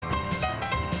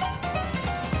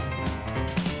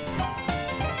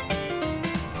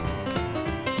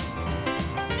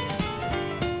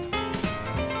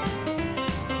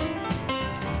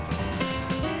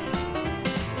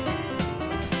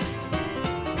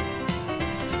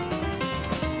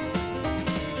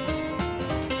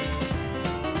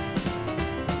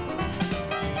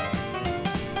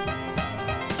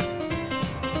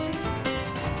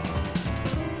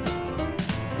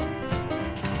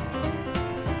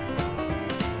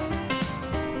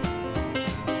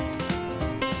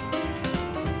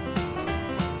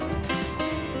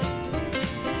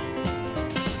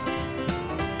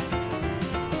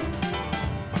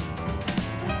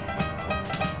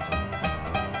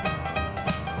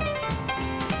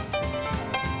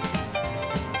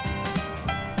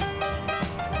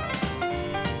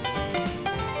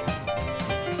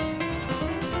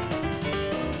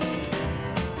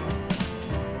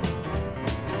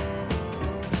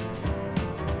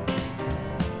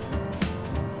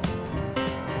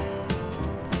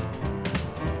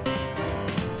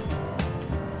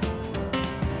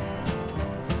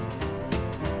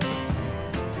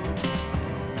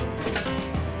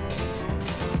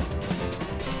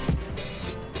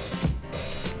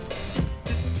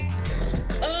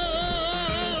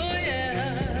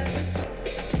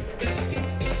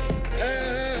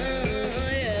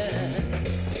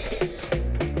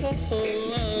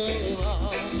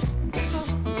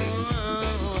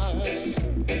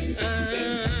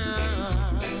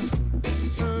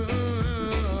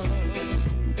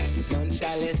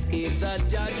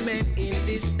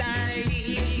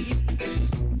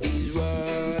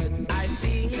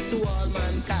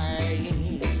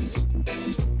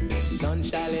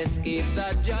give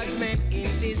the judgment in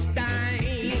this time.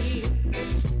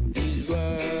 These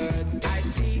words I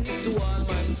sing to all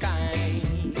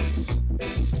mankind.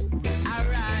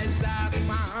 Arise, black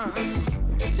man,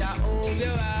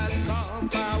 Jehovah has come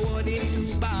forward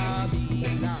into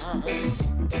Babylon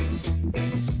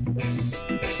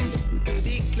to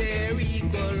declare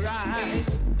equal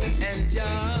rights and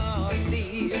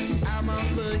justice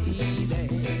among the heathen.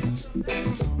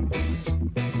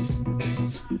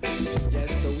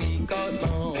 Yes, the weak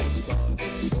outmost fall,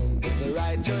 only the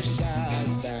righteous shall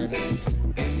stand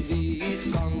in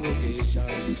this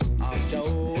congregation of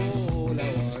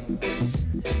Jehovah One.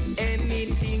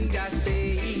 Anything that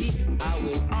say, I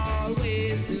will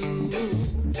always do.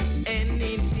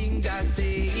 Anything that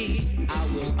say, I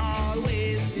will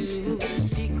always do,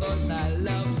 because I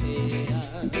love it.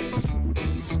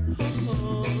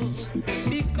 Oh,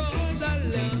 because I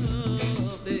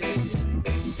love it.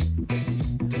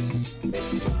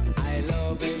 I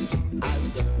love him, I'll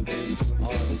serve him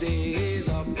all the days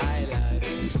of my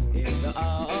life. In the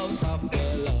house of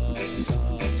the Lord,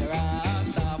 God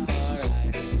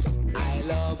Rastafari. I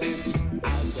love him,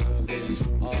 I'll serve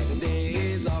him all the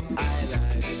days of my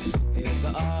life. In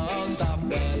the house of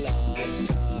the Lord,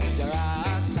 God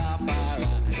Rastafari.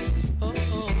 Oh,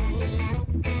 oh,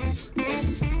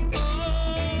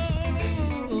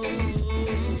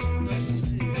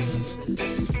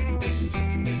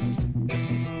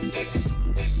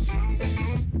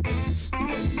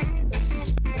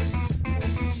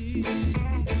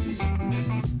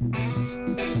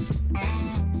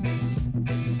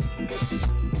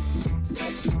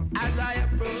 as I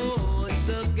approach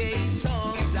the gates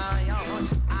of Zion,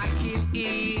 I can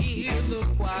hear the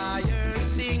choir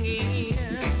singing.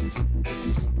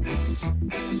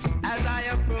 As I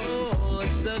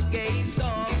approach the gates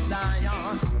of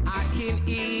Zion, I can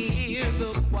hear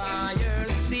the choir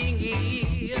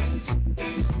singing.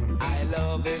 I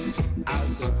love him, I'll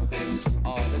serve him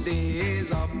all the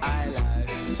days of my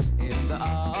life. In the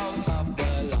house of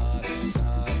the Lord,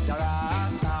 God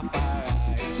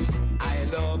Rastafari. I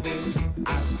love him,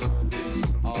 I'll serve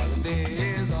him all the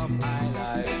days of my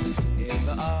life. In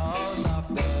the house of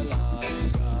the Lord,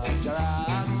 God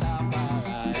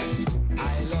Rastafari.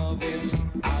 I love him,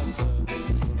 I'll serve him.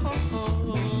 Oh,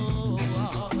 oh,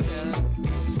 oh, yeah.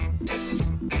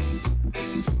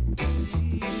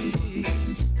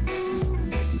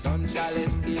 None shall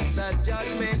escape the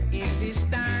judgment in this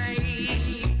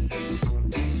time.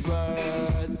 These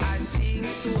words I sing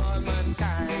to all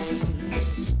mankind.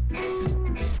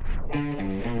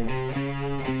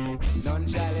 None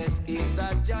shall escape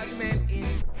the judgment in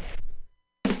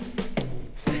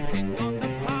sitting on the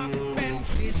park bench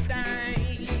this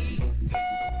time.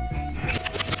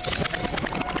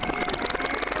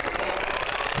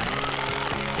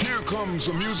 Here comes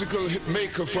a musical hit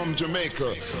maker from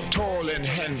Jamaica, tall and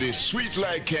handy, sweet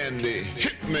like candy.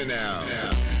 Hit me now.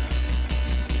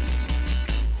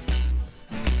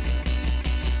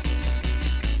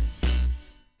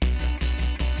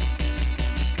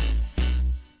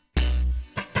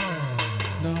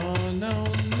 No, no,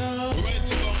 no.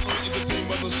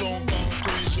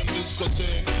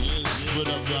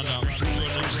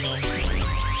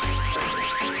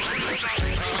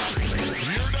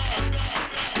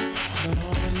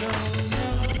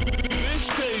 This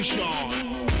station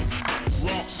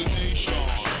rocks the nation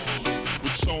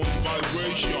with sound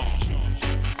vibration.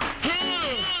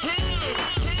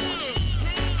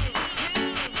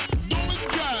 Don't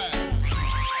try.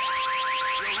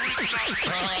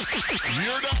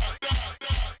 Hear that?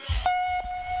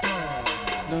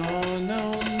 No, no,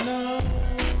 no.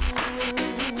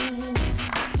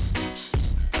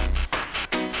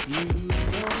 You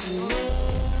don't know.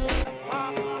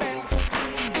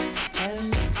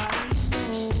 And I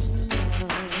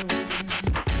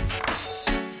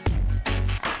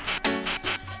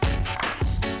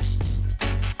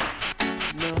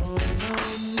know no, no,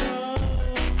 no.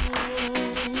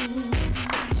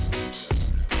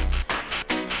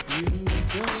 You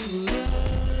don't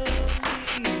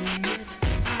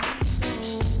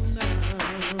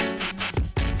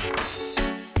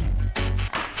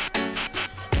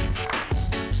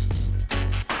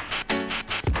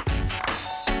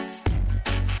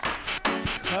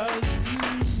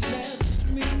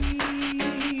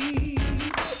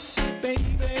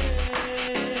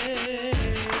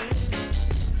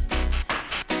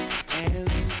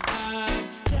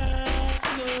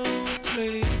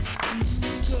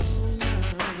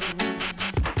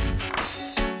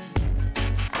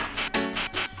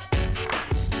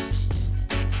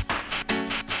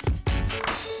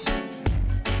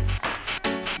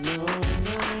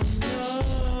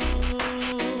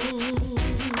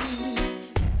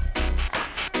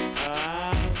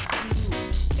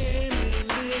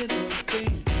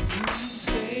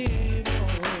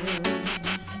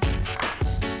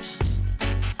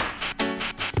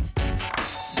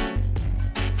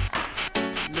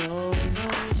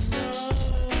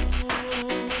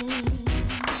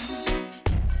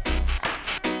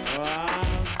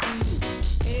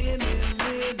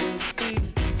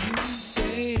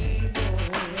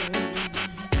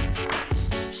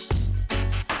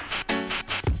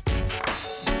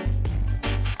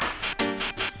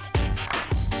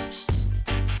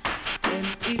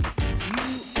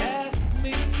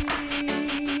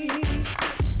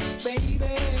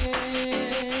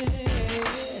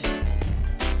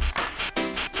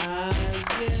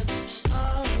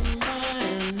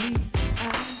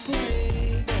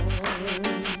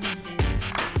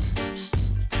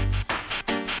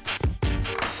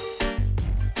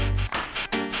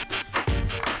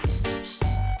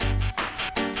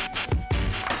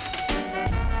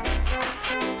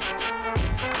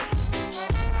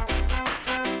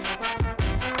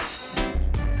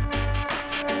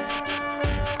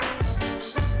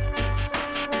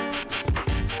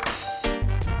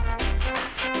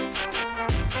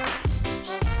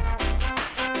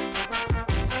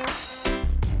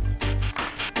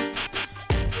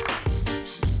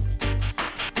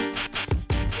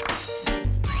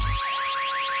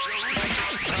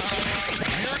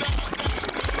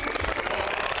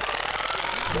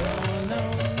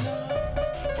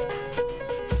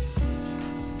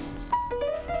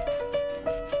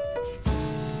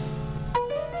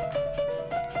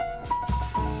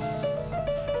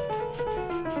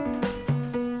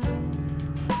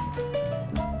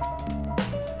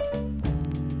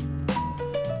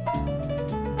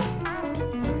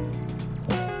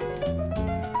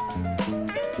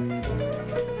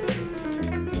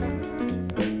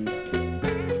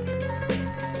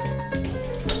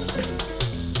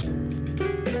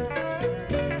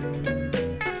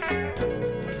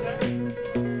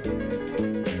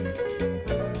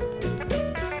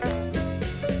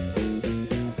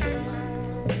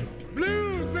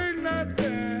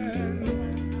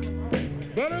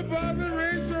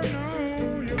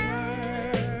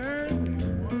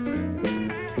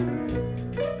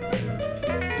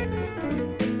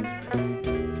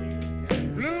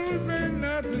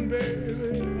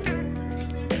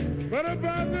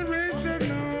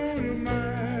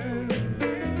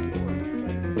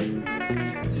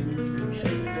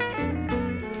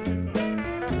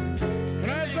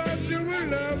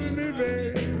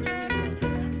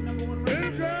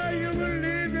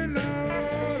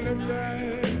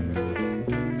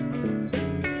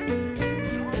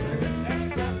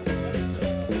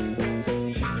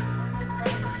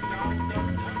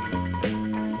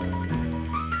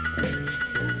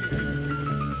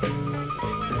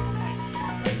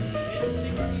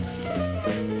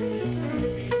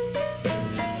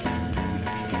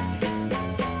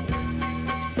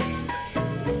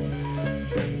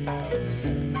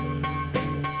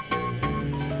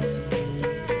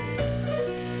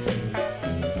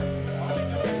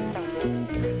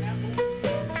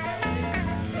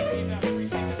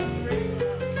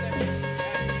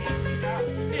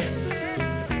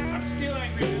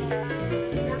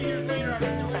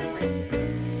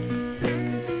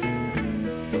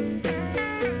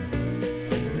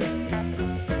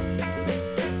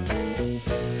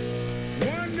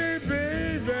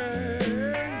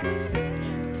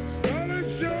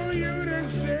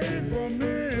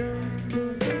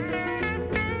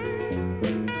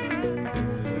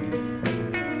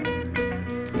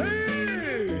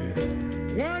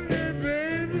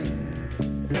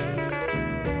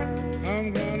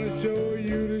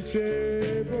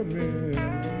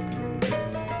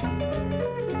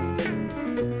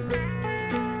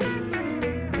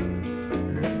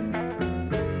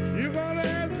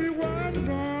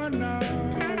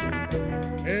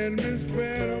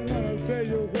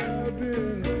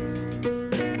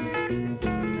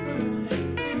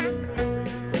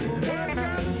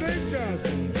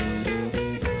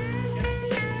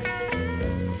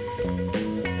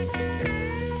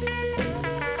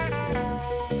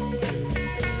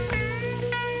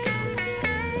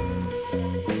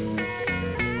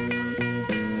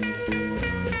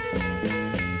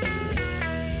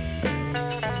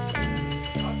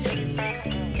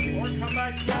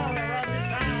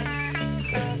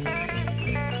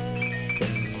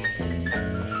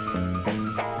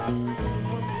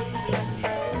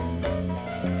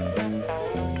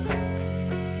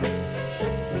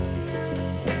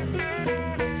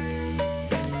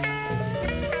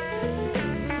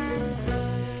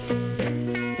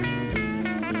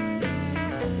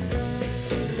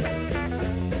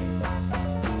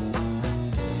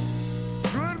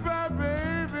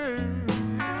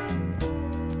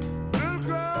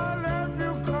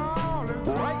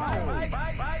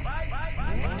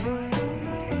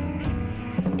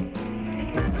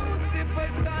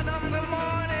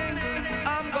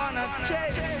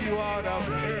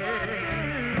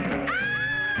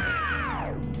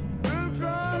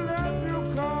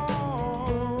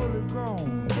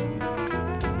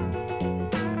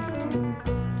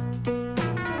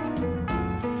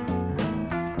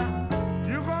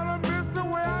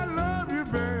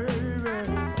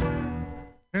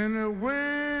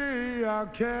I'll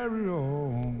carry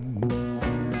on.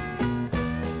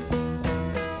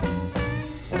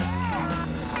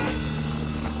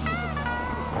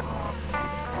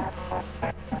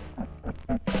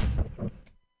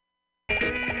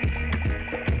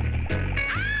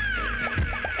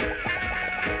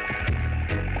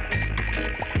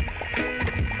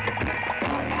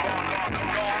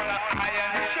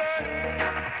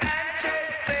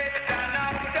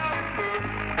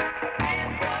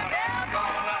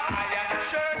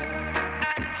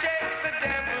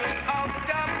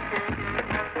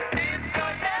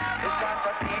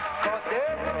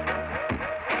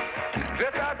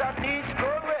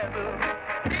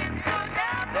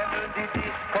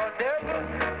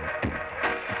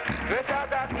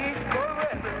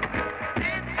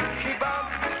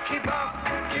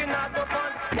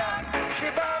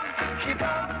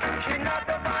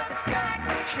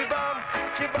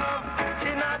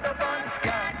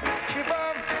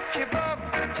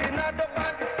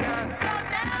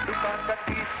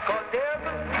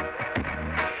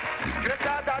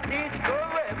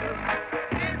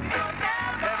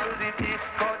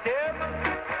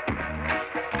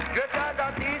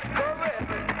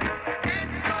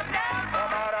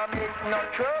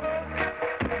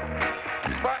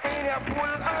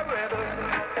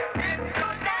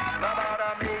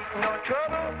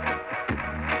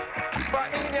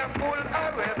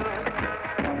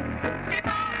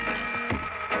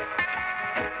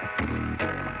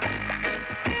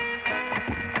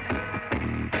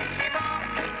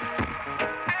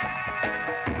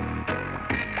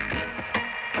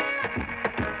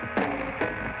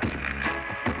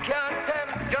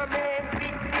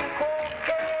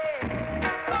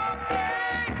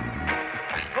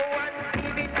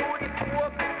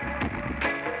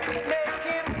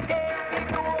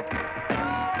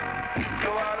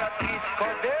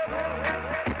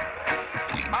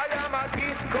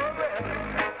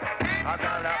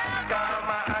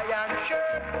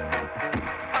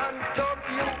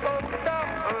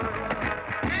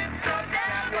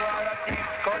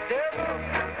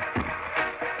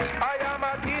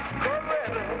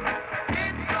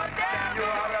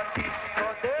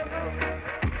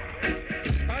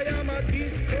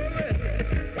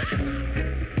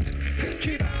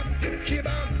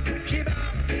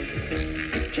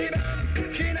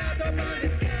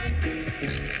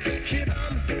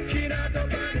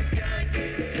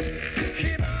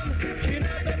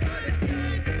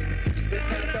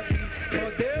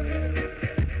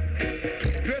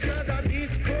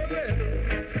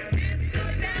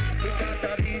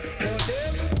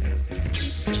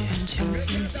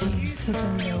资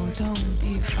本流动、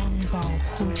地方保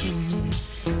护主义、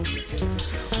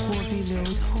货币流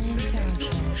通价值、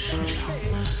市场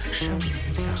剩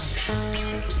余价值、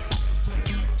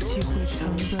机会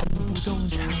成本、不动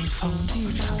产、房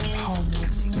地产泡沫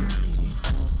经济、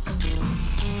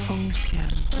风险、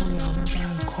不良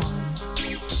贷款、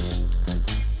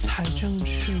财政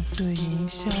赤字、营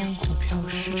销、股票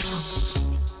市场、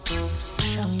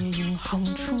商业银行、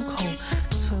出口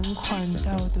存款、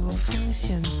道德风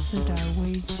险、次贷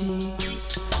危机、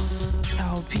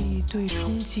倒闭、对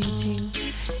冲基金、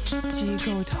机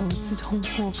构投资、通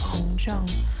货膨胀、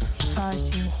发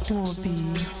行货币、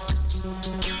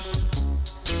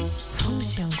风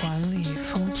险管理、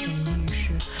风险意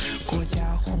识、国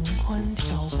家宏观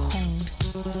调控、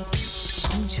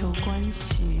供求关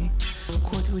系、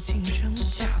过度竞争、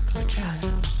价格战、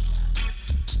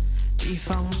地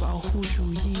方保护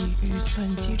主义、预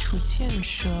算基础建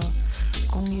设、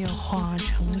工业化、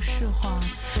城市化、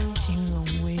金融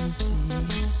危机、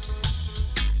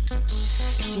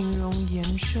金融衍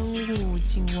生物、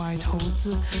境外投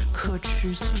资、可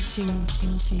持续性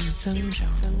经济增长、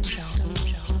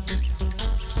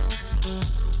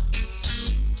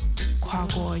跨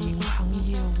国银行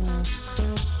业务、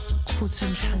库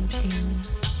存产品、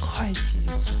会计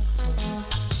组织、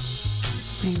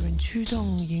利润驱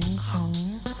动银行、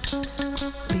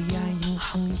离岸银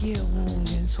行业务、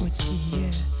连锁企业、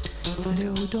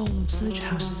流动资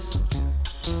产、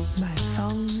买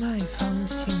方卖方、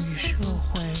信誉社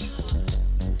会、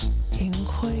盈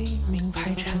亏、名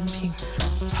牌产品、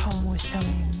泡沫效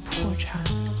应、破产、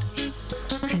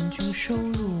人均收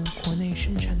入、国内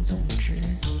生产总值、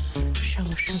上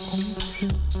市公司、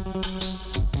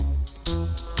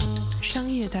商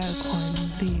业贷款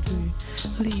利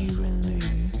率、利润率、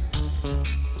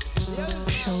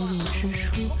收入支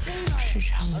出、市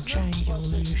场占有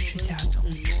率、市价总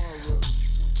值、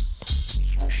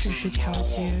实施调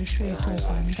节、税后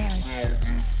还贷、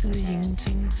私营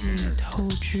经济、透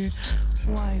支、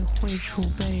外汇储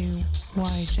备、外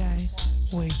债、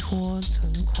委托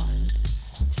存款、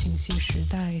信息时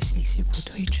代，信息不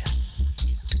对称，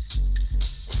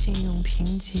信用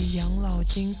评级，养老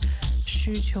金，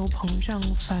需求膨胀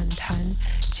反弹，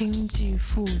经济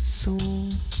复苏，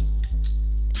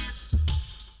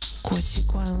国际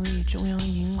惯例，中央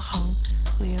银行，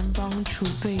联邦储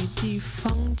备，地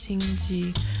方经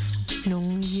济，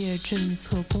农业政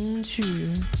策工具，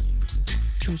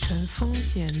主权风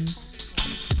险，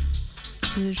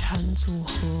资产组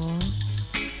合，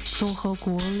综合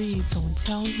国力总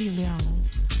交易量，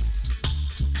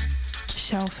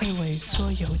消费萎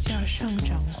缩，油价上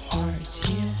涨，华尔街，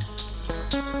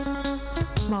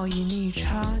贸易逆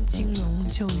差，金融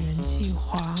救援计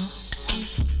划，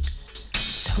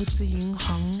投资银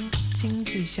行，经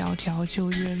济萧条，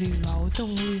就业率，劳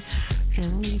动力，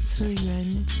人力资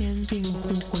源，兼并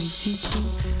互惠基金，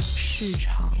市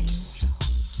场，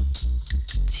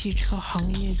汽车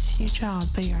行业欺诈，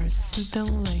贝尔斯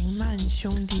登雷曼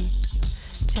兄弟，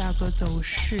价格走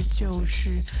势就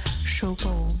是收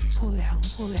购不良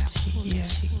企业。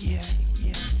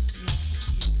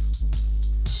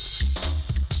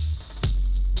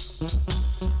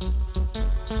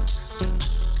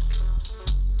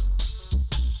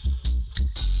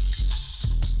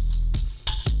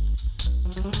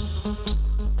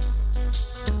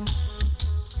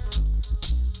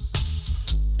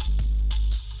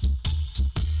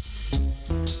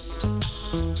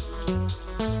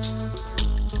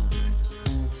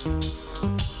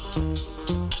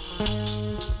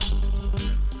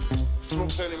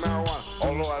Smoked any marijuana,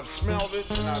 although I've smelled it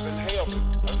and I've inhaled it.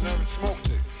 I've never smoked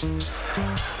it.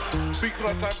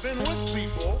 Because I've been with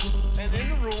people and in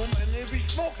the room and they be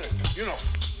smoking it, you know.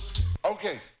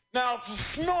 Okay, now to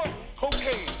snort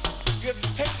cocaine, you have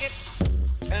to take it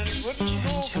and with a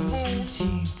little spoon,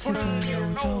 put it in your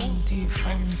nose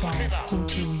and suck it out.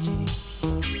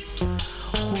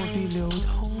 货币流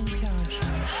通，价值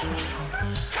市场，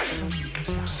证明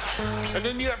价值。 And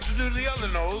then you have to do the other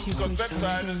nose because that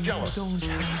side is jealous. 不动产、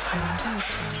房地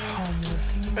产、泡沫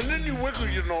经济。 And then you wiggle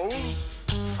your nose.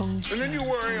 And then you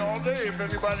worry all day if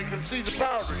anybody can see the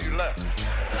powder you left.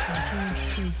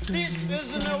 This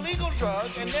is an illegal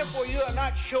drug, and therefore you are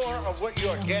not sure of what you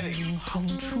are getting,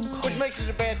 which makes it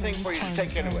a bad thing for you to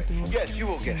take anyway. Yes, you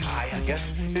will get high, I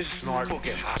guess. This snort will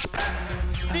get high.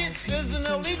 This is an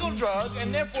illegal drug,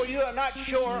 and therefore you are not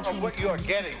sure of what you are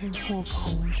getting,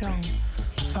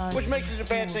 which makes it a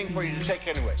bad thing for you to take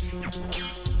anyway.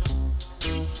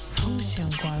 风险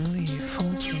管理、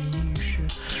风险意识、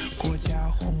国家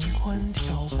宏观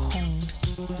调控、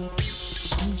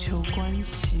供求关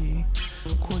系、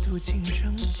过度竞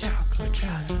争、价格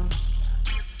战、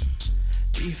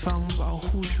地方保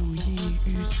护主义、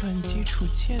预算基础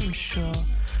建设、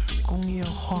工业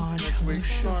化、城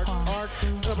市化、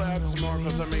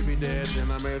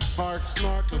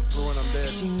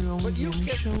金融衍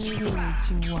生物、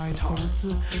境外投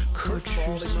资、可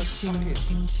持续性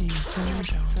经济增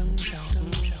长。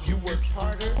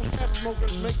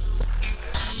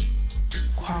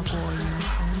跨国银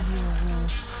行业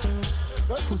务、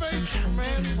库存产品、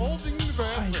会计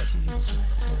组织、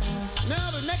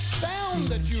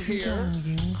驱动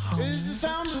银行、离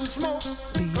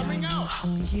岸银行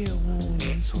业务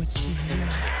连锁企业。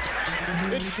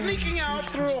It's sneaking out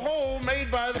through a hole made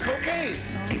by the cocaine.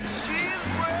 The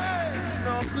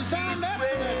sound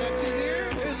after that you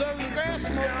hear is of the grass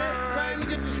smoker trying to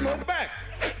get the smoke back.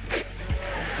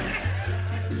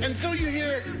 And so you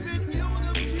hear,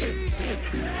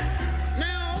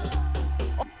 now,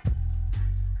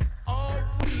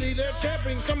 obviously they're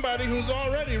tapping somebody who's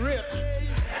already ripped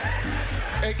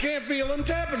and can't feel them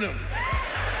tapping them.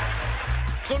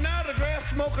 So now the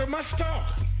grass smoker must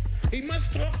talk. He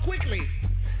must talk quickly.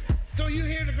 So you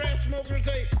hear the grass smoker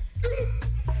say,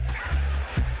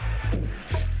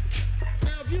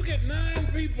 now if you get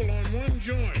 9 people on one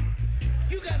joint,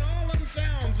 you got all them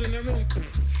sounds in the room.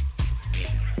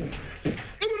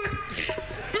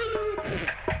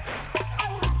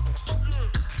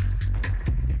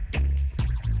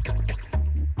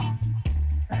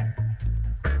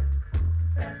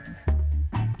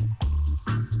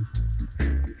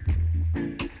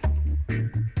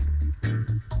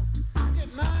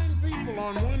 Get 9 people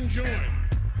on one joint.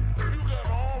 You got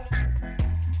all.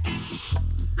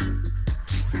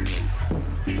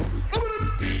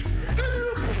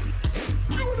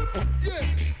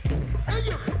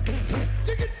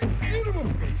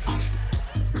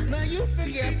 Now you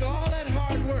figure after all that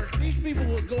hard work, these people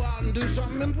would go out and do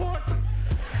something important.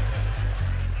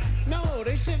 No,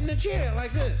 they sit in a chair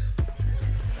like this.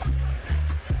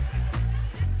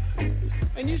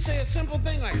 And you say a simple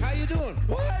thing like, how you doing?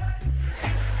 What?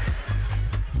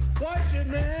 Watch it,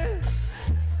 man.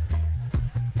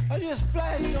 I just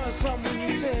flashed on something when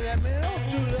you say that, man. Don't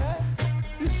do that.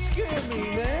 You scare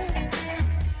me, man.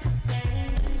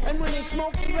 And when they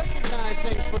smoke, they recognize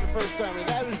things for the first time. And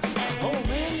that was, oh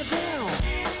man, the ground.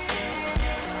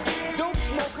 Dope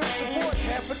smokers support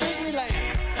half of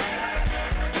Disneyland.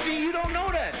 See, you don't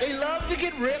know that. They love to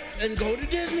get ripped and go to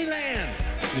Disneyland.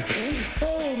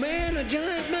 Oh man, a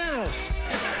giant mouse.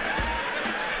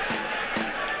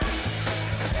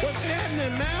 What's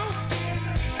happening, mouse?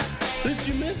 This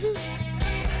your missus?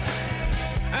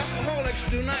 Alcoholics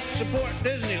do not support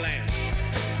Disneyland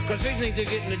because they think they're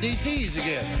getting the DTs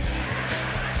again.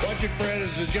 Watch it, Fred,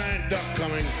 there's a giant duck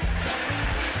coming.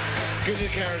 Get the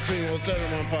kerosene, we'll set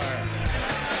them on fire.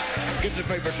 Get the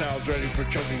paper towels ready for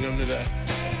choking them to death.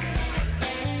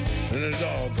 And the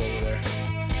dog over there.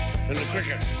 And the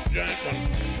cricket, giant one.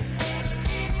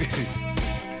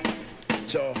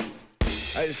 So,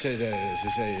 I just say that as to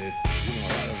say that, you know,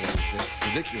 a lot of it is just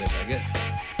ridiculous, I guess.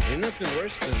 Ain't nothing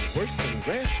worse than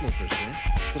grass smokers, man.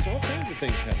 Because all kinds of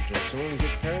things happen to them. Some of them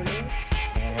get paranoid.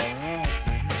 All right, man.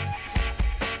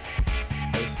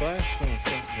 I was flashed on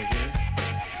something again.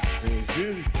 It was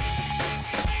beautiful.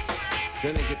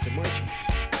 Then they get the munchies.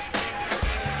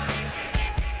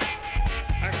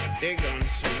 I could dig on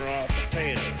some raw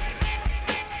potatoes.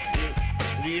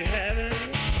 Do you have any?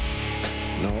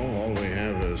 No, all we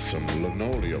have is some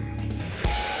linoleum.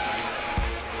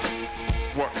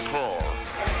 What car?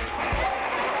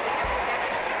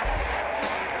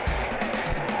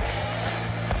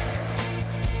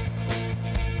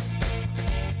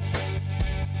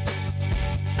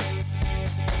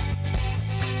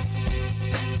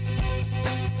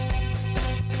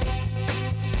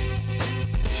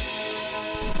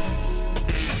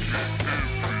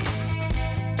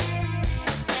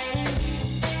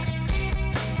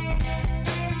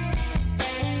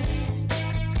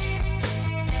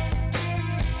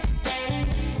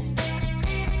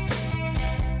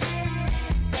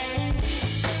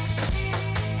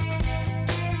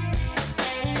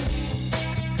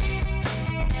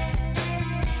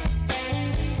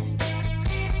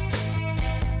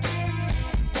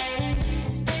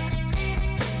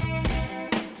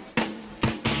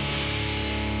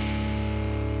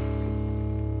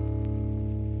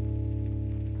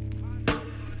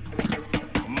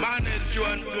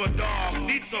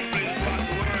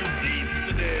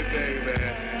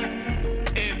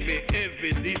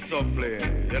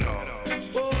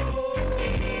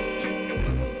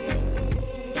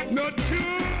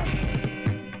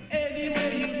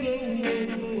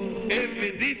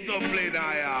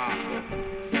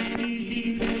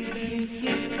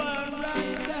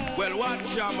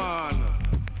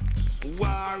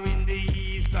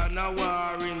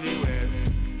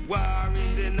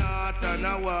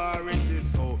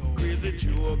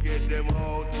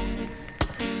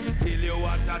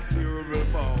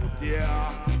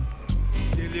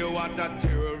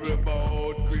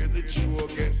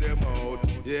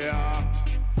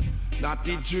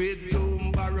 Trade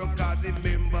doom borrow, cause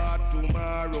remember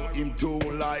tomorrow him too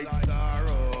like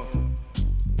sorrow.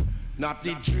 Not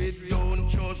the trade don't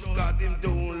just cause him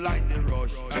don't like the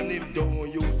rush, and him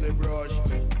don't use the brush.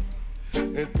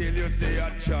 Until you say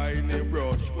a shiny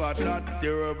brush, what a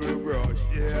terrible brush,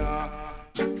 yeah.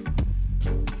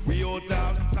 We out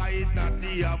of sight, not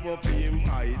the have up him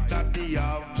height, not the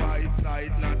have by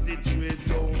sight, not the trade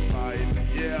don't fight,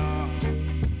 yeah.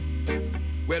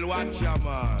 Well, watch your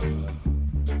man.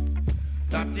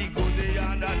 That the good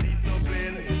and the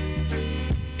discipline.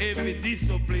 Every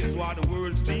discipline is what the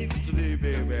world needs today,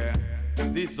 baby.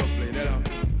 Discipline, you know.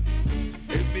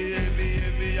 Every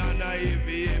and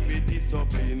every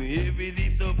discipline. Every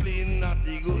discipline, not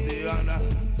the good and the...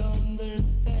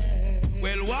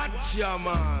 Well, watch ya,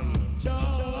 man.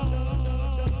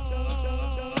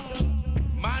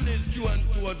 Man is due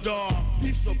to a dog.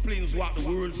 Discipline is what the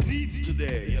world needs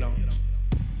today, you know.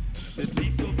 The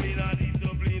discipline and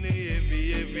discipline,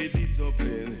 every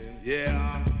discipline,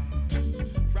 yeah.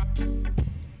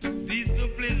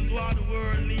 Discipline is what the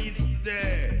world needs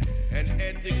today, and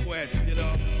etiquette, you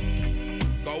know.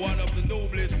 Cause one of the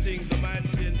noblest things a man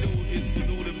can do is to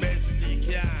do the best he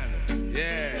can,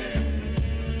 yeah.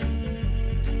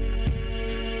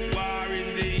 War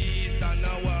in the east and a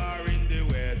war in the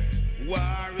west,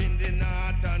 war in the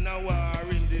north and a war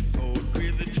in the south.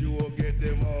 Crazy Joe, get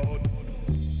them out.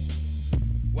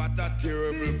 What a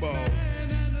terrible bow.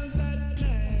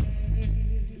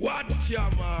 What ya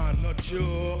man, not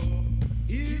you?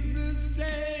 He's the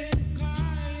same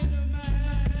kind of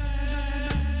man.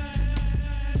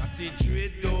 That the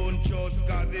trade don't just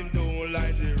cause him don't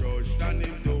like the rush, and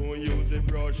him don't use the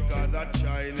brush cause that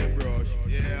shiny brush,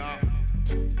 yeah.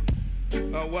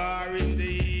 A war in the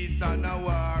east and a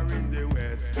war in the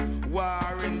west.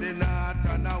 War in the north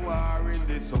and a war in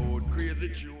the south. Crazy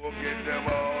Jew, get them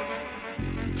out.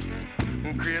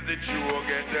 Crazy Jew,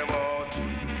 get them out.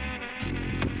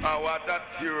 Oh, what a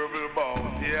terrible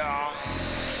bout, yeah.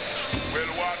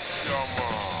 Well, watch your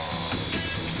man.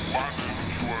 Watch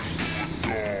your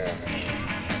dog.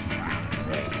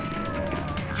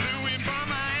 Flew in from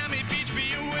Miami Beach,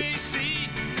 BUAC.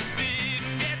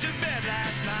 Didn't get to bed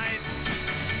last night.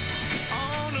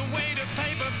 On the way to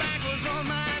paperback was on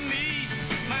my knee.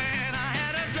 Man, I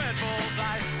had a dreadful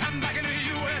flight. I'm back in the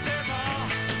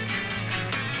USSR.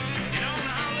 You don't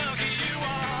know how lucky you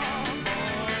are,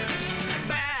 boy.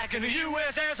 Back in the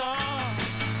USSR.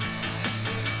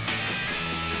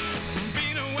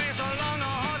 Been away so long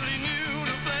I hardly knew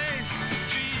the place.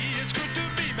 Gee, it's good to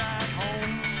be back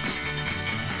home.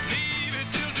 Leave it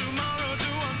till tomorrow to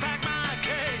unpack my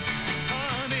case.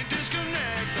 Honey,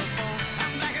 disconnect the phone.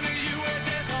 I'm back in the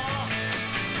USSR.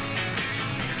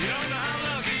 You don't know how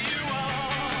lucky you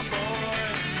are, boy.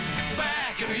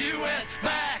 Back in the US,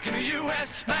 back in the US,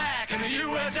 back in the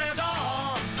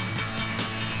USSR.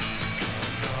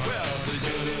 Well, the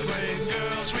great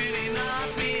girls really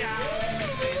knocked me out.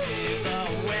 They leave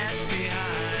the West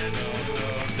behind.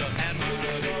 And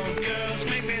Moscow girls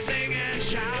make me sing and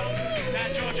shout.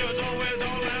 That Georgia's always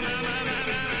on my mind.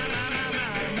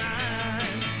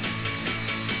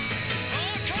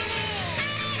 Oh, come on!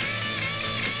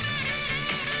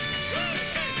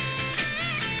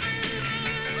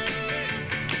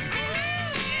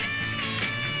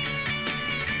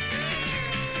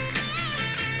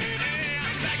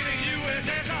 I'm back in the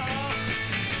USSR.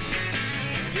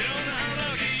 You don't know how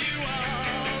lucky you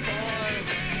are, boys.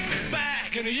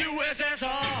 Back in the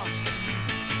USSR.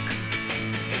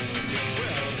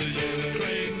 Well, the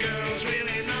Ukraine girls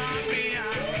really knocked me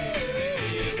out. They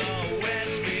leave the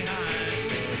West behind.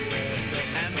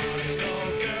 And Moscow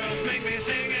girls make me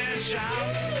sing and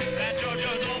shout. That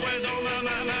Georgia's always on my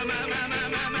mind.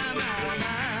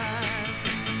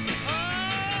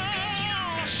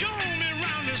 Oh, show me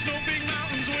round the snow big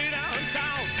mountains way down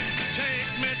south. Take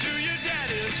me to your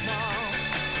daddy's farm.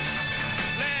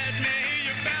 Let me hear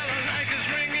your balalaikas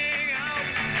ringing out.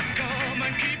 Come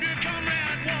and keep your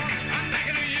comrade warm. I'm back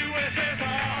in the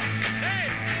USSR. Hey,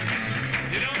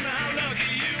 you don't know how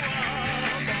lucky you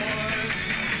are, boys.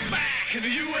 Back in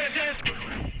the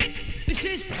USSR. This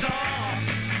is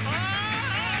Oh,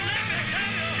 let me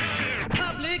tell you, honey.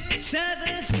 public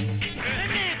service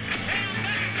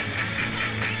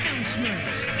announcement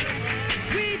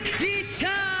with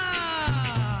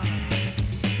guitar.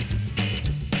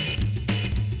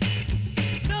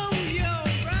 Know your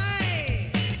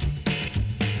rights.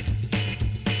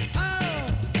 Oh,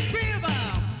 three of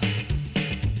 'em.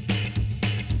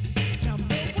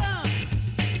 Number one,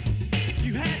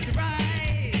 you have the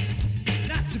right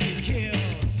not to be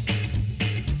killed.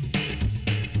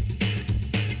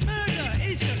 Murder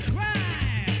is a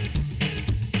crime.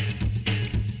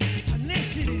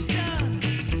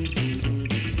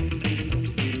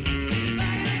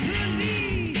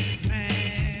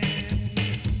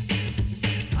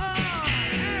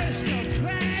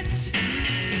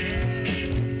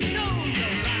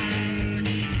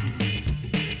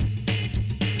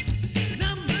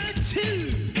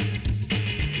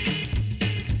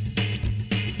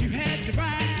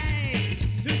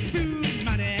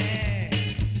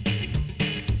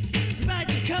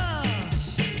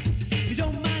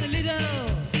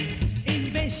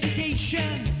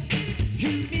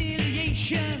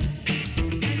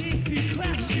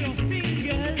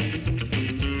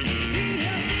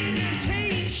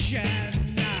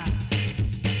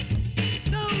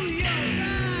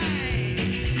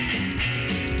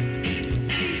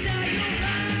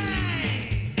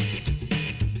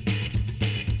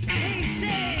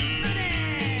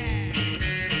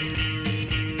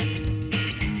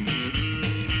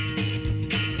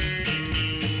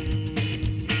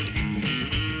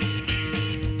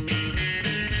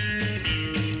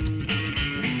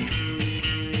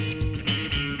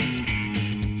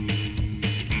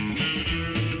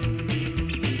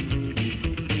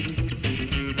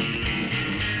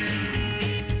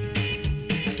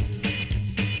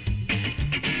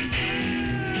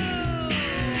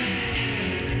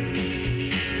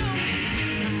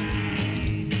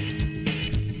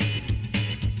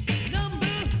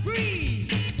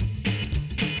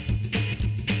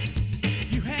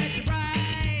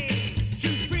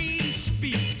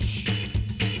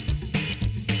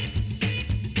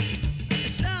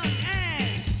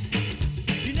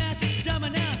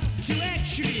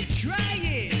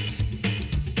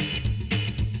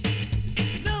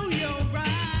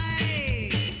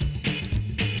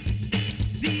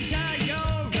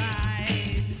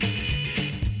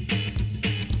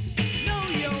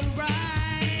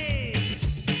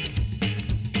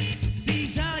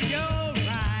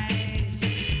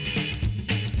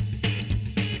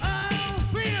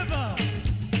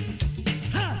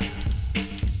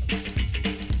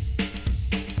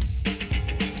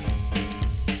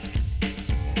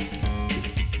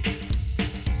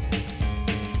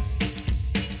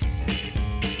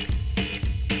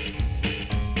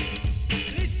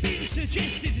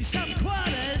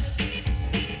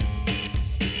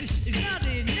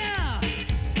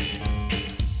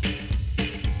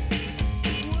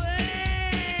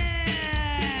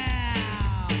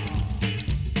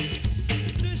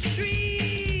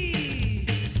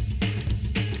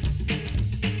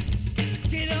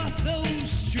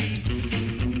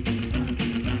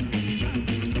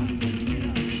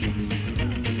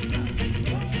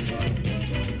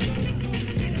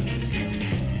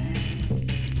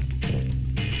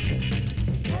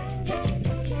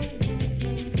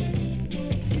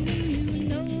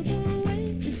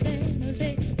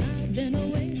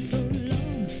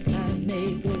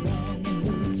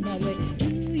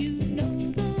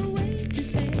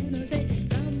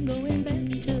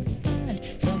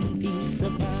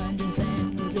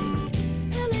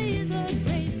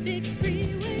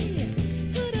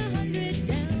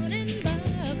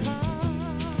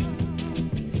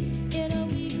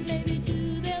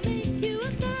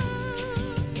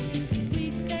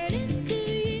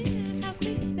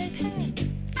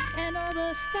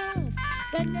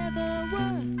 that never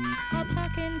work are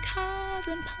parking cars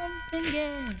and pumping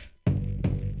gas.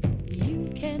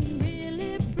 You can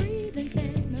really breathe in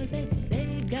San Jose.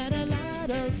 They got a lot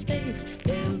of space.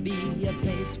 There'll be a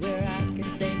place where I can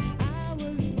stay. I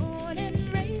was born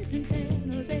and raised in San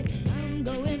Jose. I'm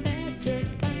going back to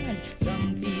find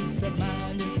some peace of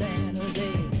mind in San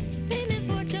Jose. Fame and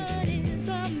fortune is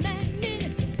a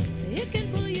magnet. It can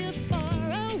pull you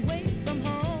far away from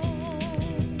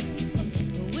home.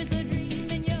 With a dream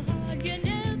in your heart, you're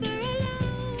never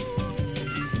alone.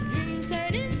 Dreams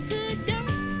turn into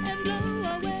dust and blow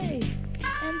away.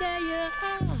 And there you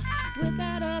are,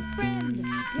 without a friend.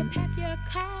 You pack your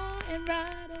car and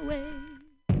ride away.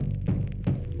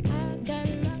 I've got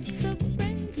lots of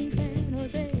friends in San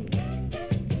Jose.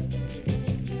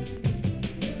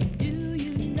 Do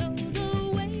you know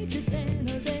the way to San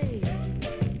Jose?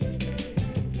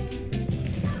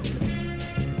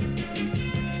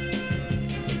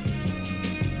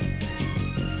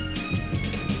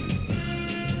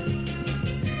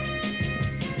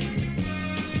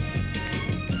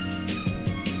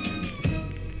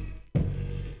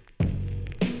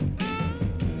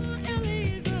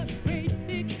 LA's a great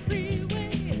big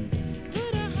freeway.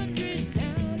 Put 100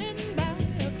 down and buy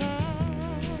a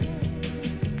car.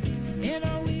 In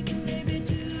a week, maybe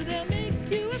two, they'll make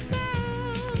you a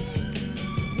star.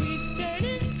 Weeks turn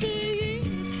into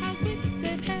years, how quick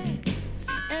they pass.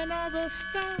 And all the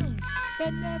stars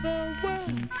that never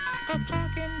work are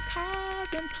parking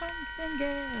cars and pumping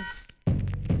gas.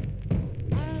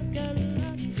 I've got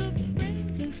lots of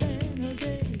friends in San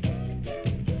Jose.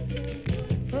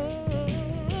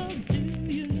 Oh, do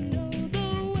you know the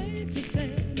way to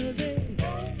San Jose?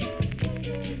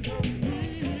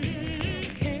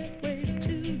 Can't wait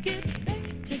to get back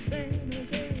to San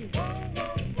Jose.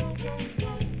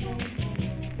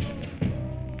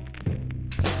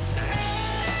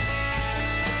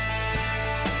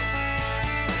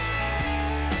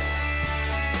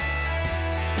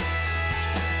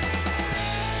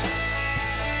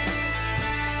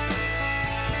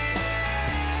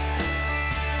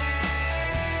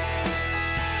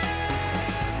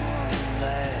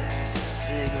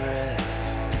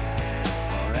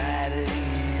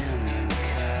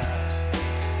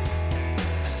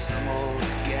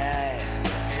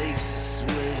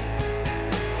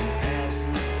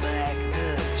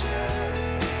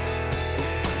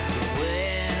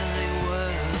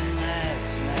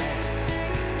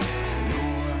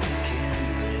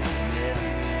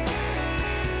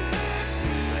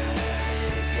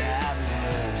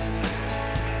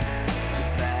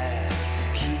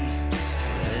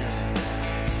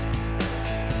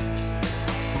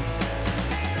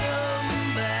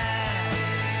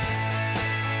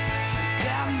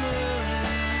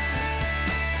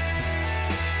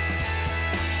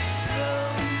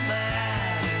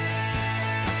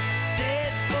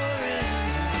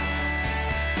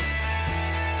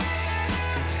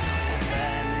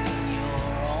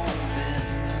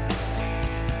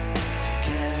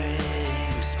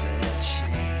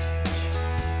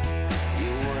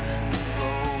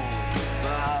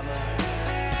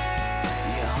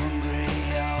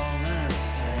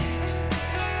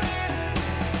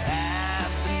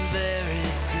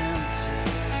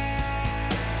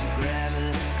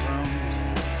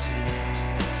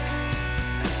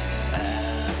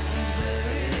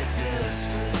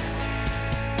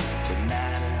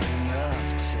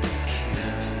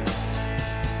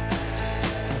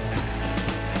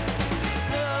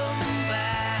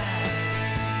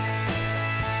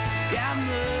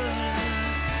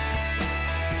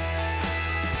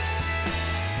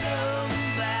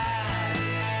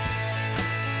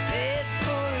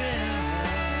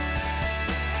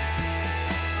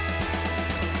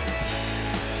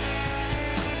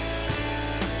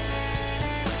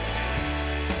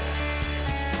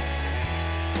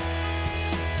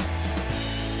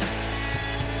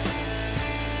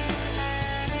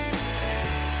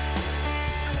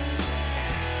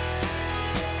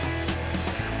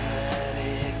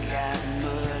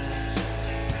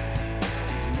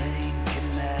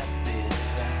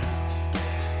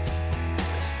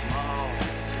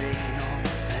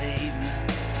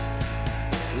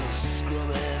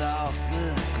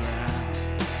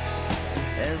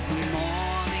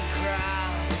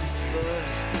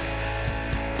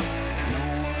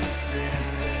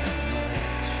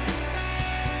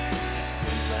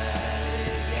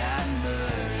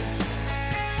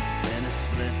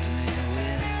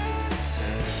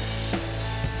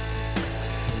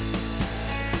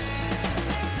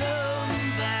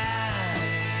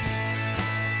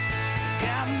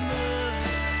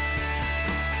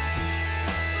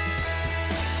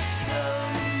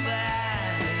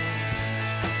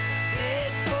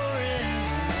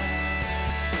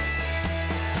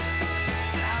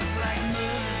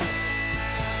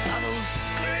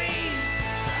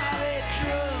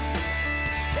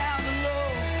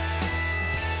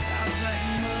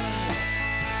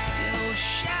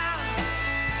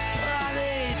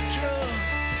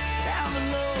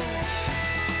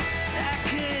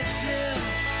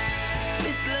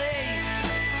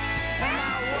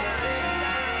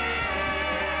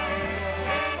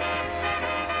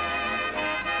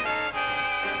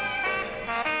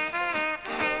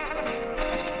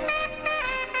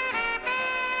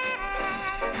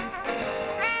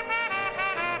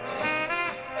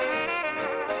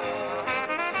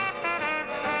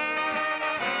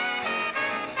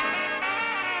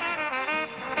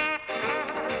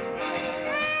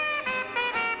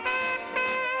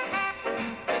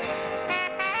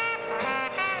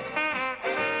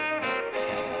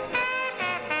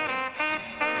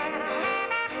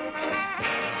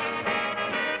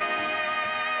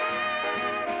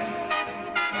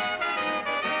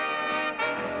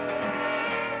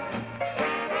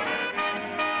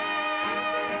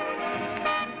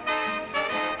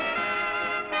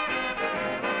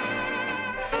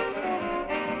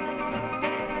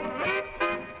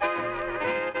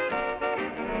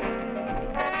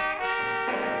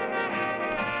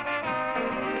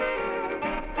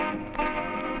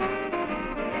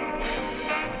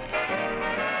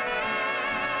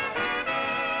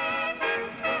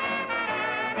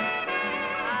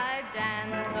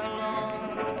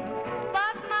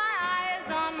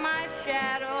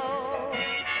 shadow.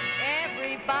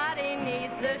 Everybody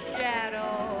needs a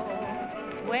shadow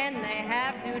when they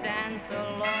have to dance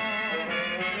alone.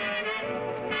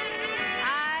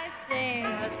 I sing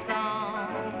a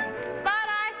song, but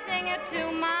I sing it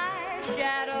to my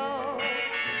shadow.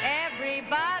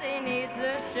 Everybody needs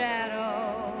a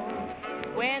shadow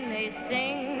when they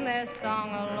sing their song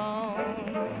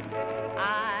alone.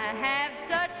 I have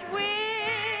such wish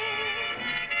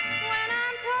when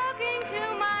I'm talking to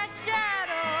my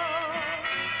shadow.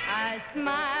 I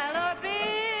smile a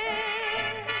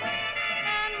bit,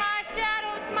 and my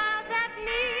shadow smiles at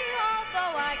me,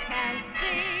 although I can't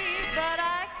see, but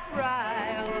I cry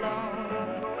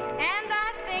alone, and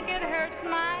I think it hurts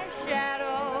my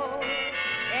shadow.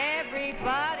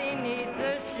 Everybody needs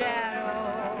a shadow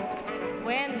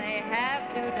when they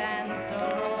have to dance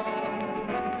alone.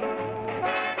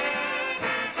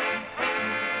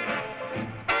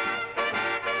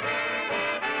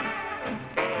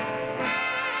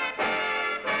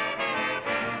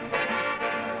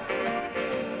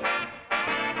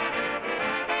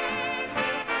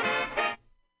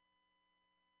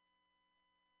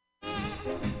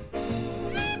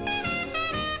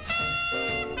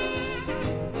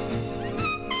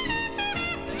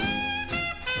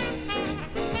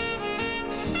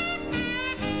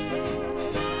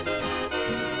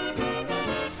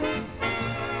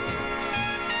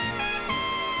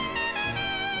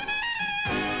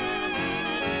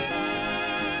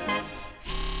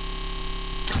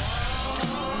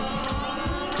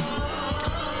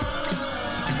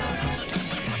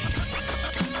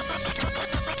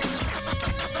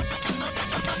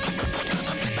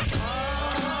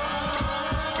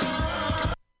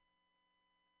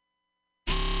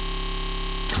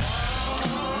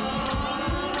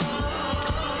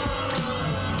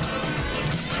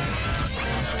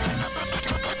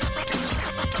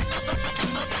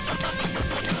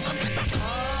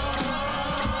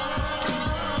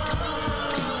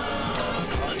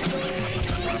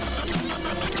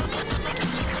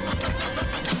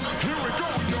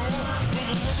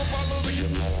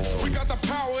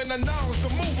 The knowledge, the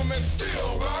movement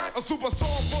still rock. A super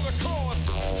song for the cause.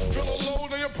 Feel a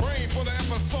load in your brain for the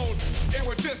episode. And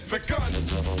we're just begun.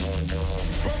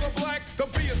 Brother Black, the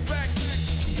beat is back.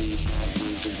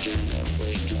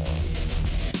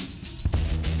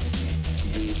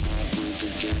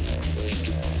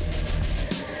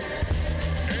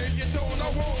 And you don't, I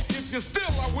won't. If you're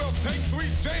still, I will take 3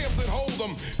 jams and hold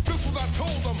them. This what I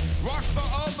told them. Rock the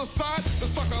other side, the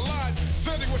sucker lied.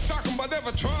 Said he was shocking, but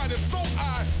never tried it. So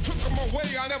I took him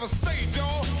away, I never stayed,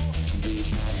 y'all.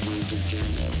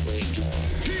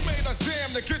 He made a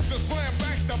jam to get you slammed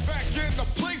back to back in the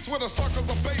place where the suckers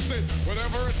are basing.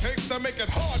 Whatever it takes to make it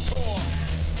hardcore.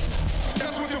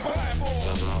 That's what you buy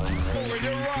for. When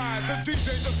you ride, the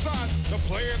DJ decides to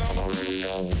play it on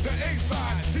the A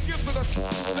side. He gives it a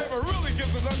never really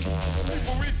gives it a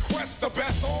people request the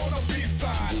best on the B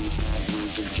side.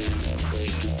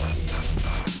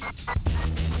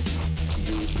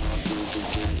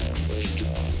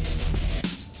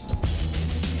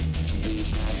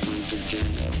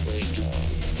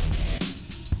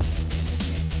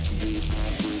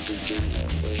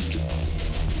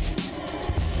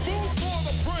 Food for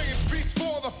the brains, beats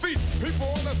for the feet. People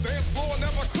on the dance floor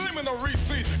never claiming a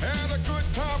receipt. Had a good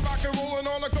time rock and rolling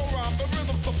on the go-round. The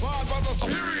rhythm supplied by the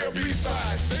superior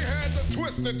B-side. They had to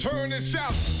twist and turn and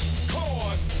shout.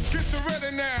 Chords, get you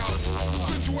ready now.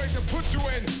 Situation put you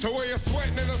in to where you're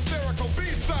sweating an hysterical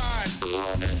B-side.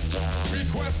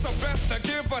 Request the best to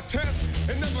give a test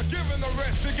and never giving the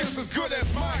rest. Your guess as good as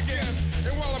my guess.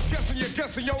 And while I'm guessing, you're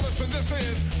guessing. Yo, listen, this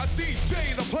is a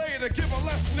DJ to play to give a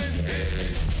lesson in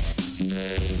his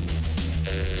name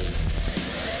is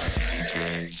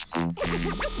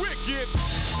Wicked.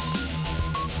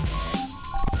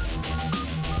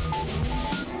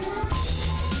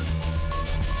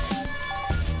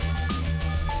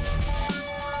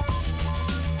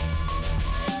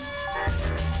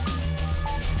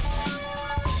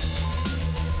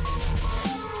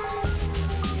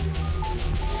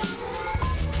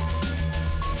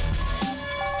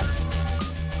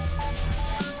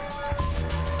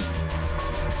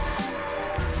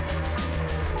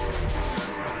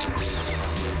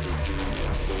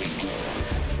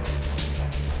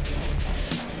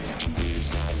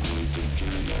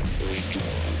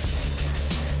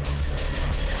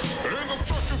 And the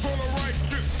suckers on the right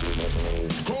get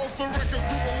close the records to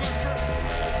the left.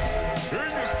 And you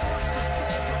search the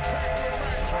stars and take the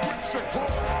match with your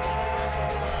clothes.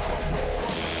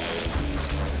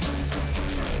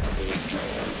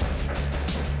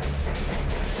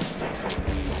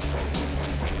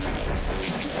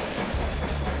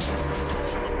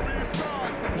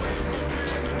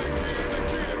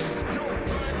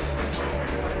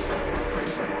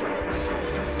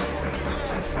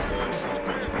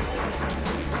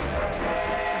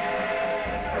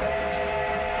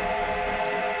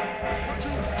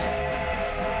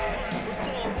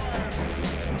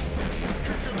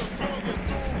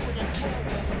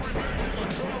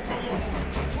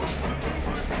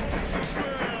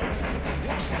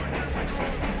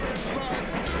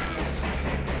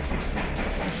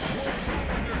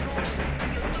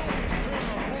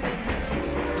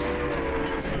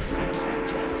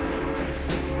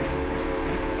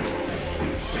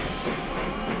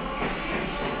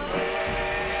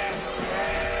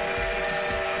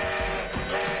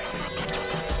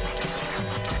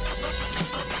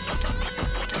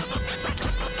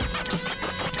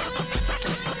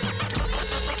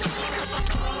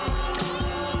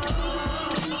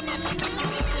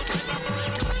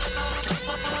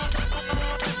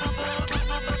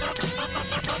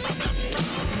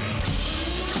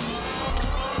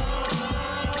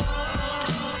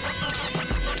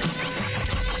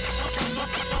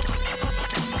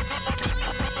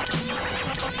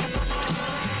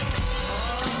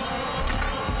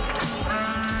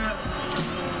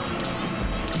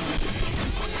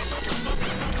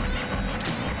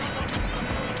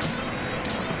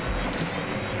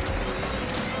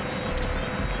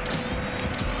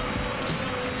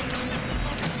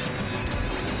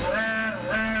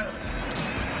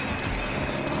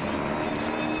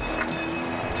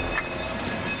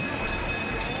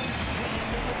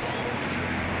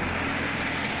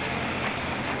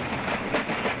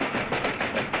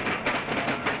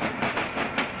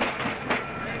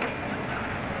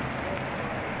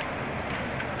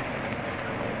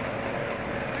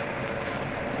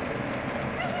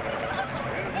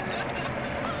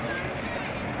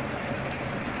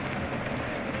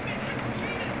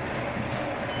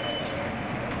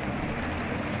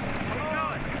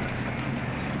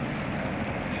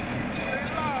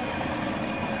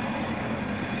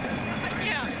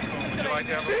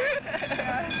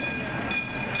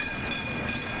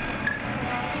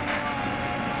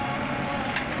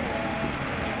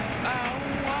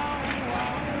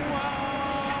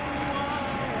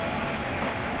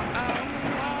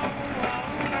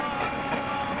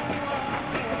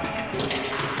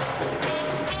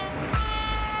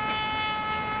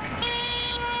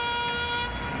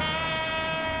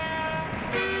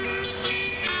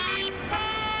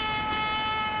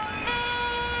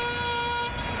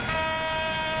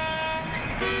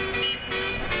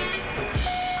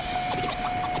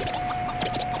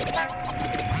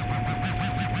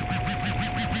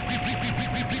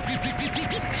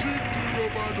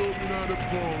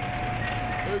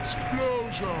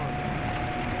 Explosion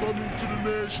coming to the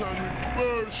nation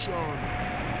with version.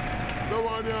 The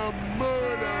one you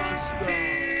murder and stuff.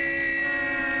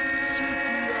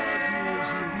 Strictly hard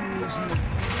music.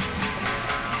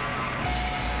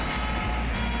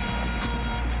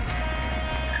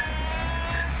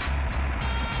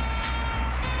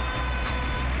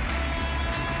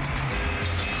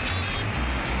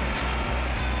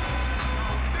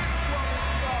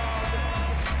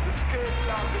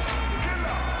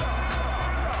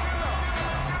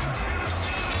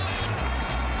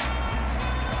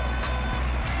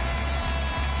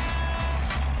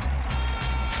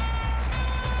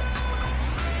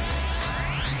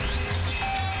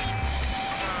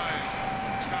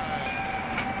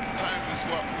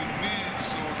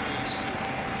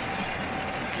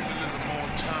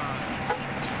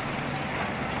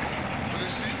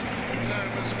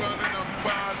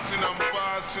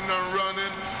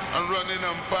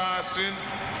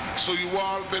 So you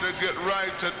all better get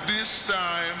right at this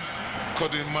time,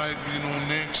 cause it might be no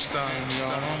next time,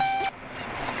 y'all.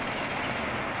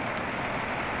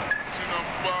 I'm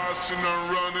passing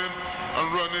and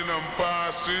running and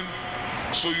passing.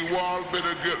 So you all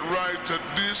better get right at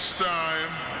this time,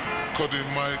 cause it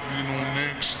might be no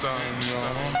next time,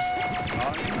 y'all.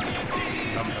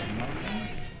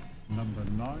 Number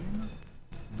nine.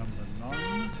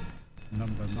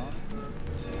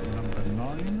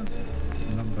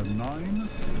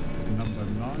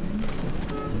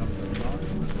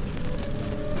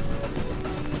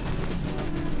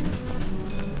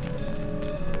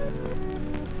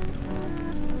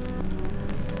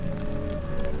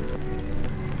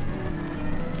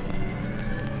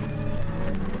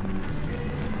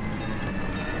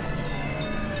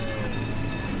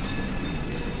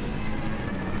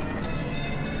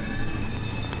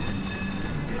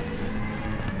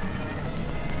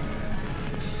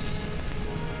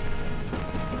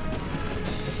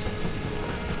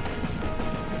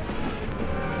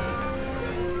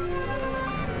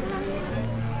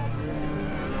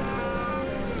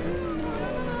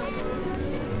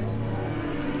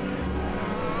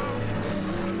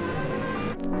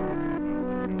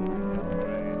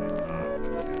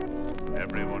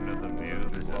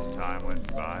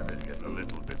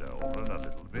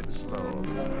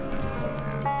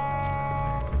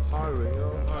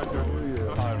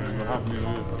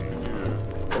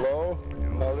 Hello,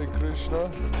 Hare Krishna.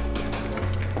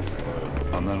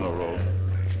 I'm in a row.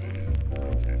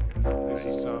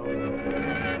 Easy sound.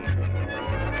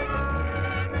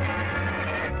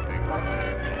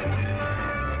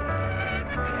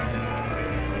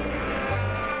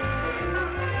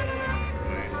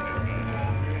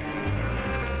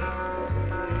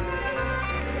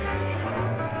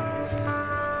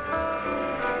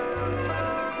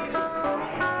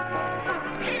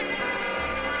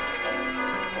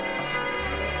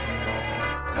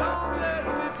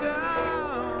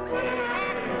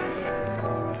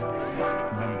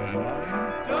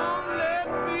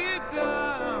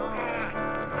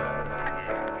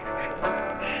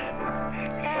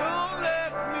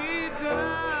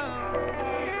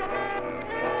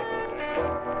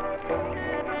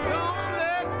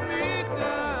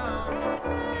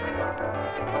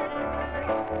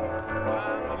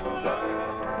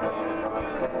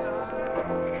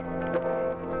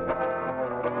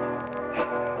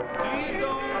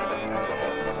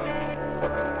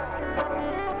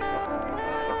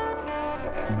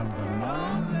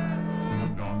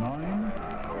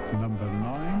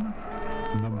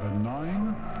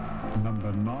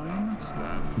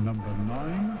 Number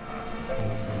nine.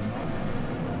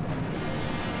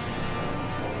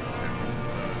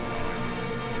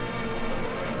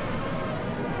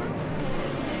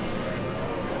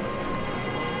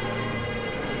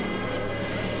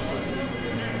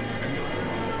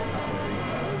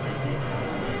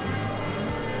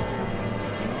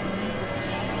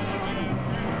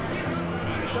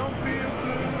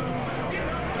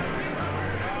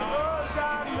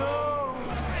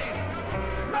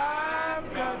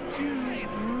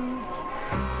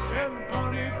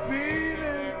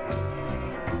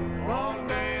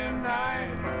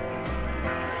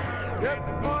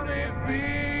 that funny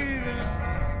feeling.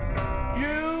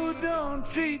 You don't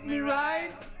treat me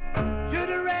right.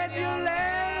 Should've read your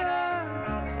letter,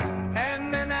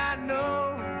 and then I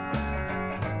know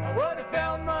I would've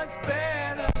felt much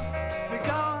better,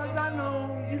 because I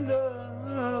know you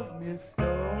love me so.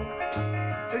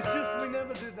 It's just we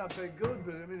never did that very good,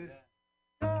 but I mean it's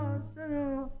because I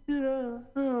know you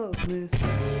love me so.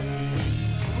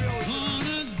 We always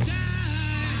wanna die.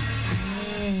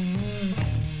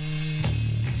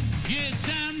 Yes,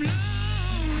 I'm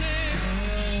lonely.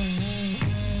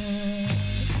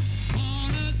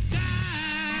 Wanna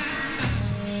die.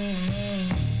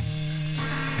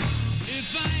 If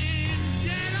I ain't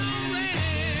dead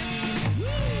already.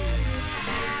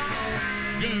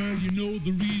 Girl, you know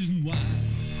the reason why.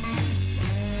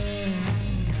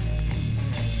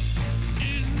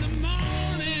 In the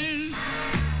morning,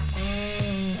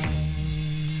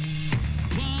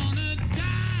 wanna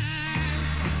die.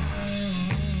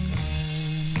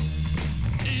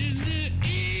 In the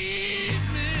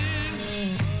evening,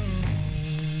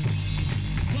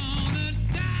 wanna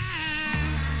die.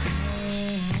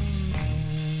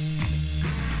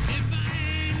 If I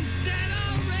ain't dead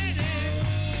already.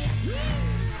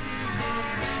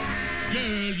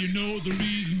 Girl, you know the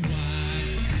reason why.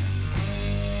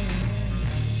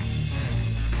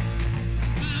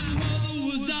 My mother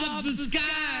was of the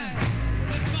sky,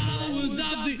 my father was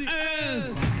of the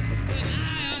earth, and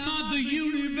I am of the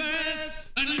universe,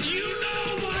 and you know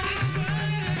what it's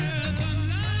worth. I'm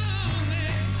lonely,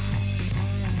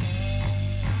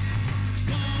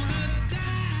 wanna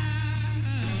die.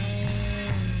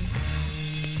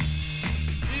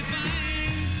 If I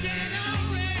ain't dead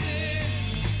already.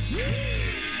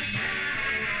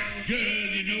 Girl,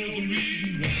 you know the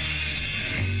reason why.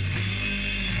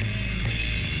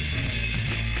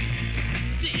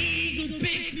 The eagle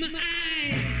picks my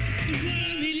eye, the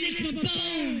worm he licks my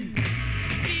bone.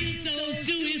 Feel so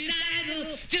suicidal,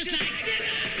 just like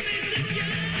Dylan Mr.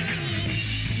 Jones.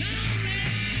 Lonely,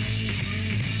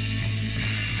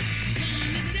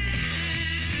 wanna die.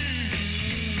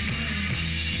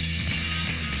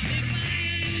 If I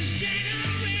ain't dead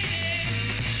already.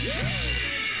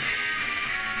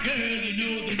 Girl, you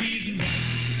know the reason why.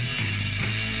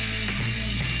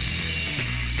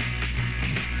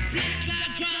 Black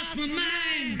cloud crossed my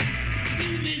mind,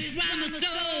 blue mist round my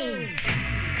soul.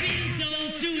 Feel so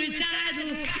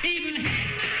suicidal, even had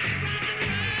my rock and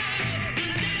roll.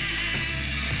 Wanna die,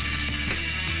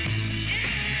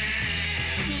 yeah,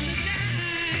 wanna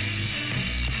die.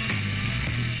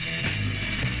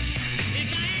 If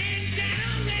I ain't dead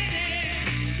already,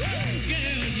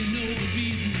 girl, you know the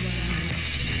reason why.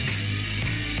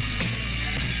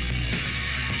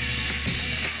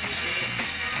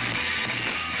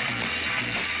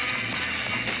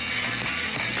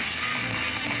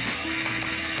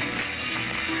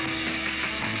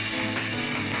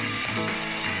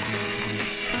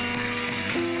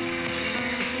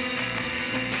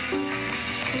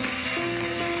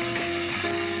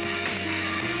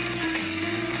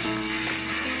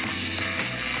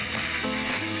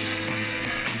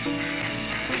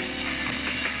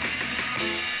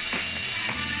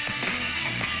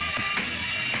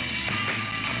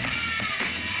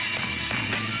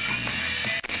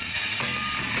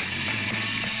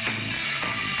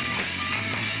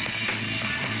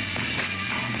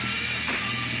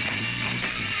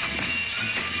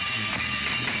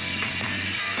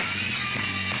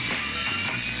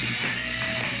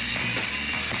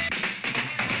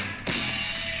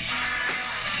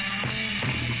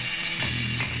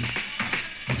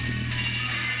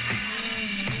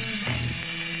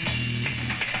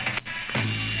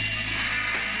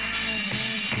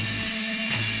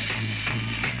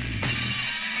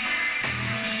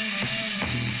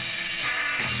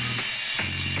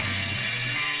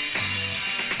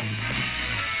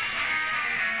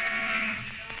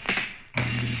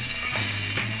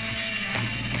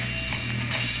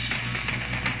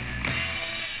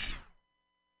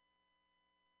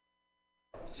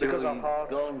 Because our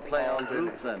hearts go and play on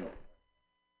group then.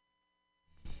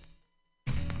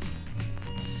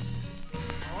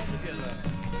 All together.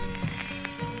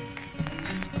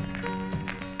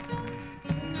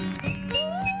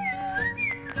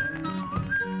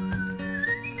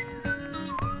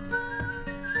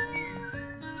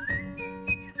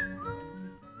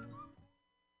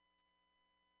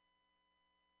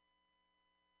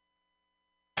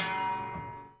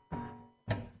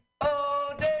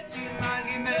 Oh, Daisy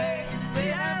Maggie May, they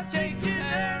have taken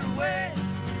her away,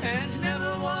 and she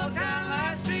never walked down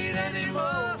that street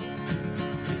anymore.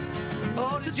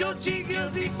 Oh, the judge, he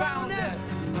guilty found her,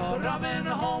 robbing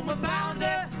a home and bound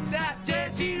her, that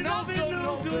dirty, no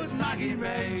good Maggie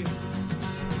May.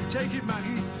 Take it,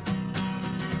 Maggie.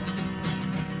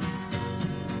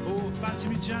 Oh, fancy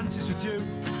me chances with you.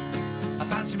 I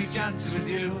fancy me chances with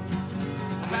you.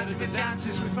 I fancy me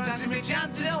chances with fancy me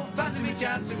chances. Oh, fancy me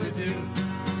chances with you.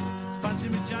 Fancy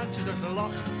me chances at the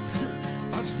lock.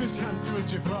 Fancy me chances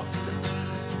with your frock.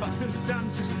 Fancy me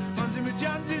chances. Fancy me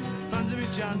chances. Fancy me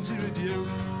chances with you.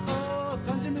 Oh,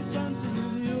 fancy me chances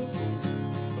with you.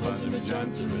 Fancy me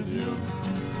chances with you.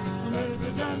 Fancy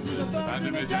me chances. Fancy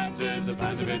me chances.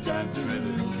 Fancy me chances with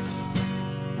you.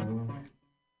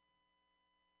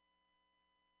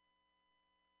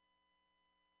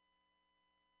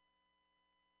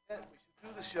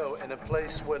 Show in a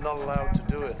place we're not allowed to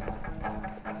do it.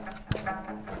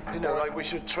 You know, like we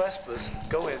should trespass,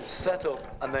 go in, set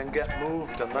up, and then get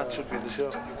moved, and that should be the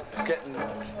show. Getting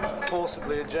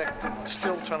forcibly ejected,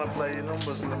 still trying to play your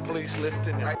numbers, and the police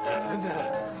lifting you.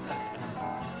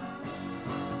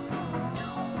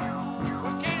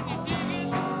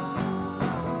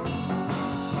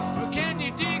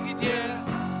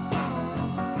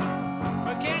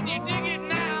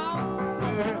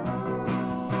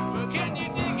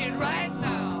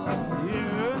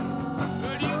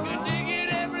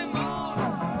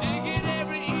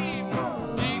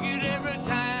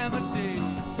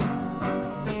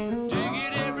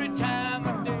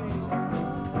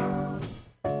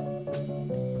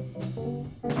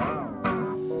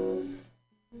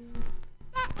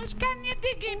 Can You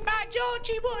Dig It by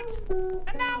Georgie Wood.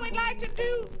 And now we'd like to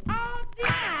do